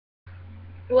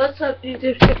What's up,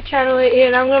 YouTube channel 8 here,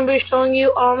 and I'm going to be showing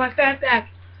you all my fan packs.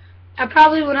 I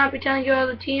probably will not be telling you all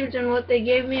the teams and what they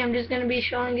gave me. I'm just going to be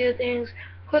showing you things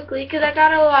quickly because I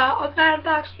got a lot of fan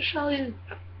packs to show you.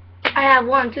 I have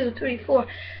 1, 2, 3, 4,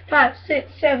 5,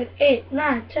 6, 7, 8,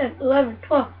 9, 10, 11,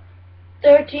 12,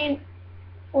 13,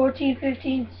 14,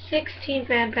 15, 16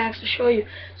 fan packs to show you.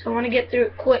 So I want to get through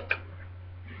it quick.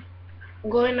 I'm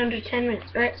going under 10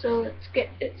 minutes, right? So let's get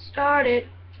it started.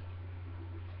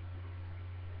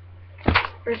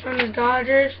 First one is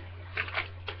Dodgers.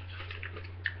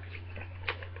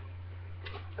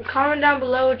 Comment down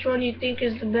below which one you think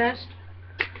is the best.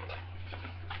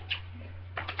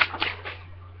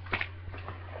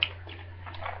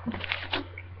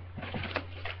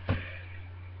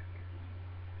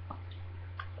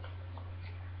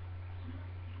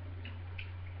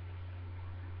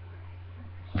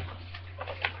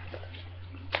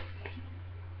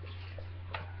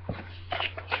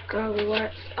 Go the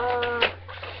White Sox.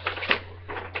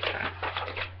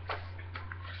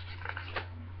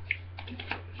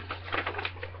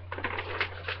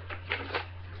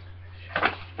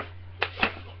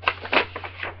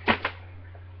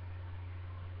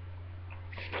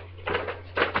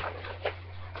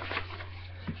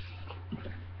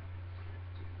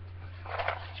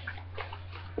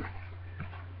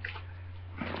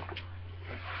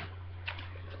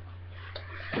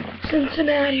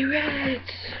 Cincinnati Reds.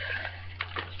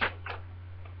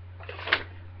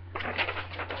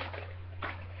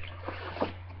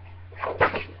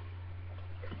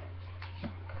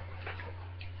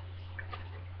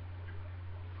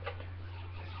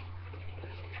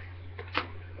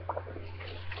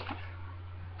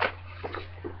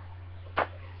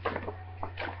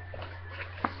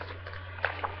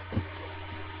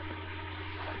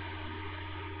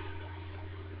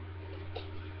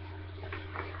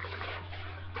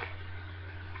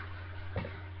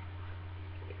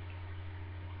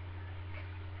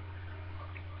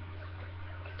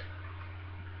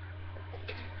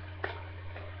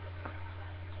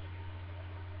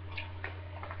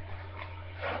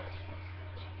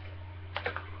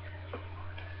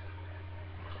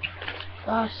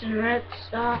 Boston Red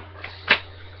Sox.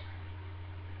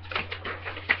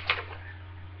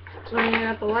 So I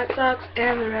got the White Sox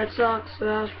and the Red Sox, so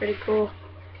that was pretty cool.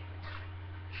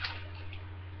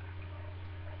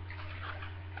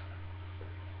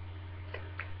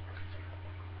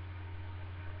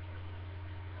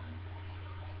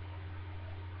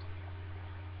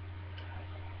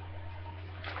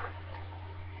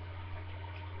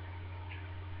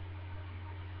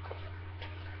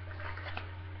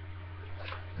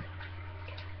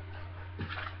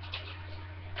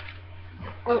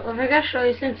 Oh, I forgot to show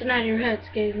you, Cincinnati Reds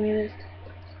gave me this.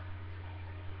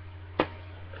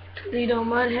 Toledo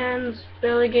Mud Hens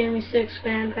barely gave me 6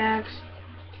 fan packs.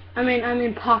 I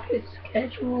mean pocket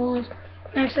schedules.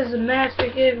 Next is the Mets,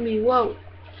 they gave me, whoa.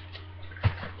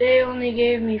 They only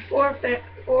gave me 4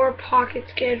 pocket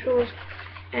schedules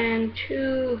and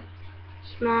 2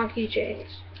 small keychains.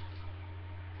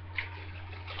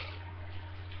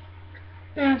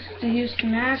 Next, the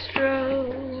Houston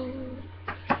Astros.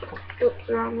 Oops,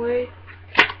 the wrong way.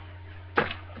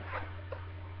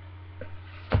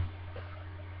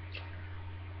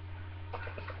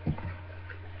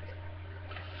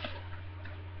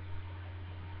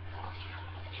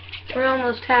 We're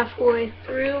almost halfway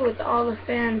through with all the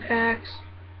fan packs.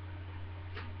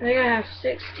 I think I have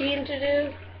 16 to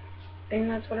do. I think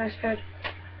that's what I said.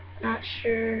 Not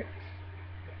sure, to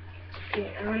be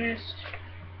honest.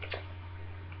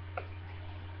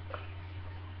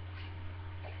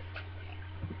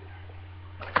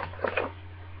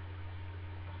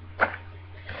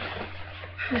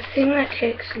 The thing that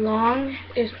takes long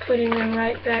is putting them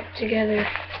right back together.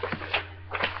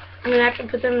 I mean, I have to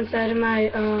put them inside of my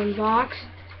box,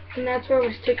 and that's where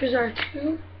the stickers are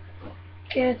too.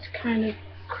 It's kind of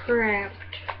cramped.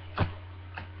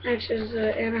 Next is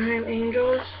the Anaheim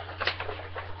Angels.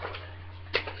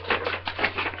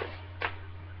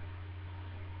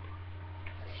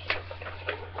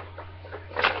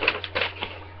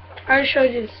 I already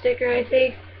showed you the sticker, I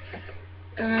think.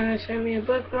 They sent me a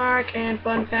bookmark and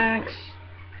fun facts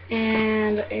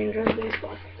and Angels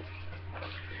baseball.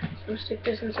 So stick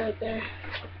this inside there.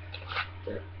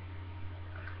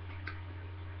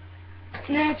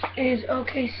 Next is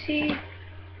OKC.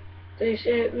 They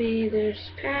sent me this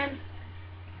pen.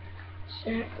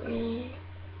 Sent me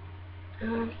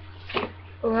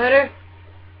a letter.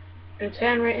 It's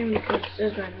handwritten because it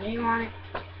says my name on it.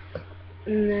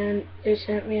 And then they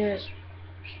sent me this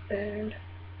band.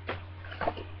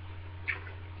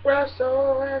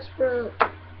 Russell Westbrook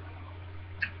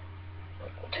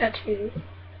tattoo.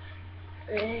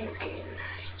 Very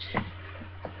nice.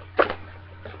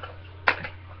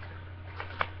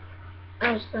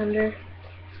 That was Thunder.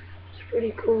 It's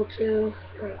pretty cool too.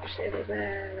 Say the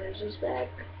bag. There's this bag.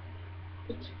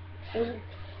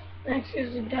 Next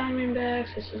is the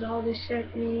Diamondbacks. This is all they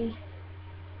sent me.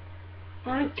 I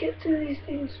want to get through these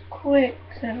things quick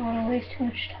because I don't want to waste too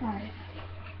much time.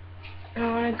 I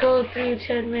want to go through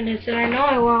 10 minutes, and I know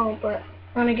I won't, but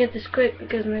I want to get this quick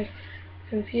because my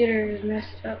computer is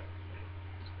messed up.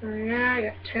 So right now I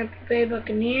got Tampa Bay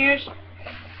Buccaneers.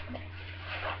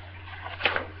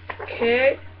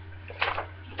 Okay.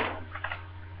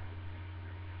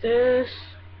 This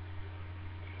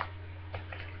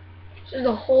is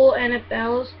the whole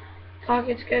NFL's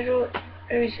pocket schedule,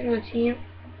 every single team.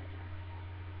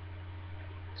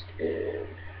 Dude.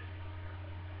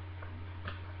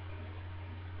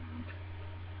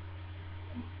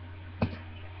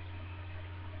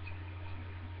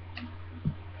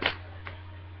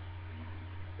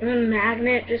 And a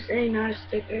magnet, just saying, not a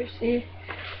sticker. See,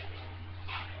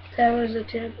 that was the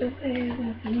Tampa Bay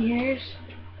Buccaneers.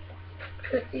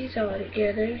 Put these all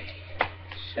together.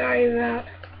 Sorry about.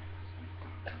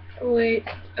 Wait,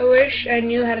 I wish I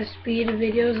knew how to speed the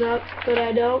videos up, but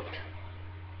I don't.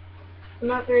 I'm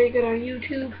not very good on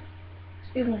YouTube.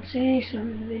 As you can see,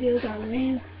 some of the videos are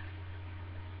lame.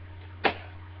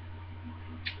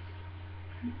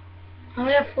 I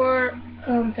only have 4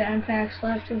 fan packs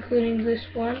left, including this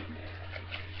one.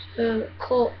 So,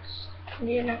 Colts.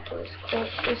 Indianapolis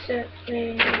Colts. They sent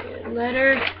me a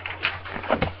letter,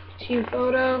 team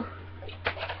photo,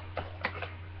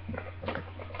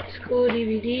 school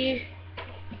DVD,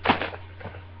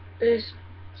 this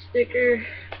sticker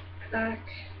pack,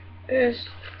 this,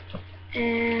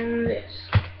 and this.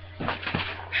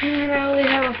 And I only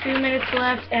have a few minutes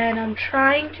left, and I'm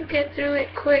trying to get through it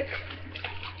quick,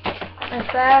 as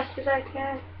fast as I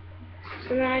can,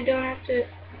 so then I don't have to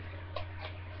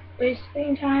waste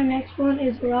any time. Next one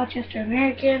is the Rochester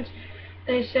Americans.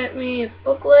 They sent me a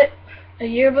booklet, a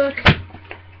yearbook,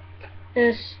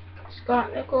 this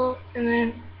Scott Nickel, and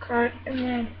then card, and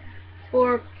then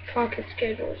 4 pocket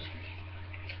schedules.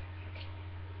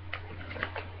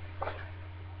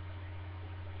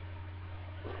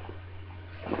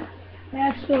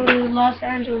 Next one is Los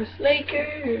Angeles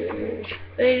Lakers.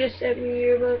 They just sent me a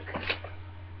yearbook.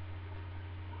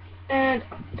 And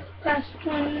last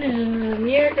one is the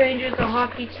New York Rangers, the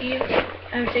hockey team. I'm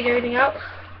going to take everything out.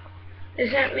 They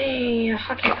sent me a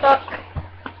hockey puck.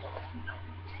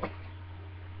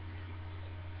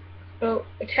 So,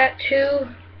 a tattoo,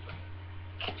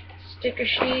 sticker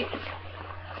sheet,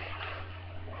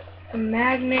 a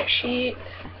magnet sheet,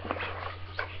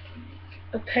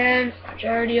 a pen, which I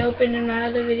already opened in my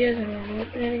other videos, and I'm going to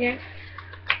open it again,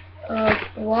 a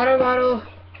water bottle,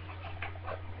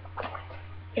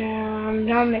 and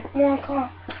Dominic Moorcock.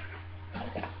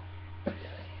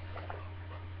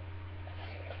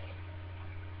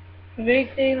 A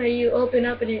big thing that you open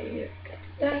up and you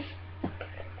get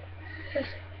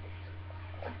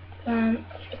a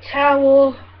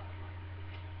towel,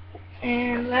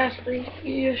 and lastly,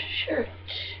 your shirt.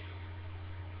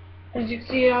 As you can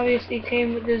see, it obviously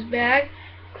came with this bag,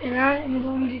 and I am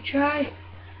going to try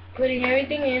putting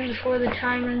everything in before the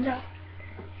time runs out.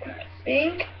 I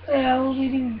think that I will be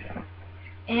doing that.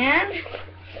 And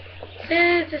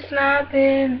since it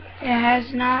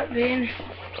has not been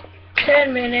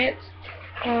 10 minutes,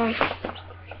 if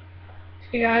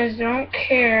you guys don't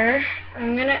care,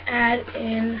 I'm going to add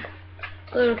in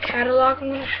a little catalog I'm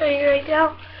going to show you right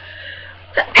now.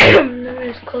 Let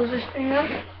me just close this thing up.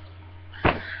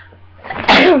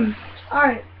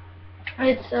 Alright,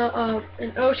 it's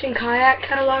an ocean kayak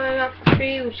catalog I got for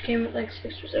free, which came with like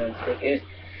 6 or 7 stickers.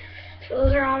 So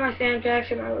those are all my fan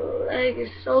packs, and my leg is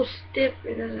so stiff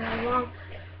it doesn't have long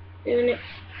doing it.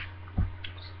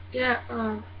 Yeah,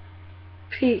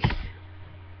 peace.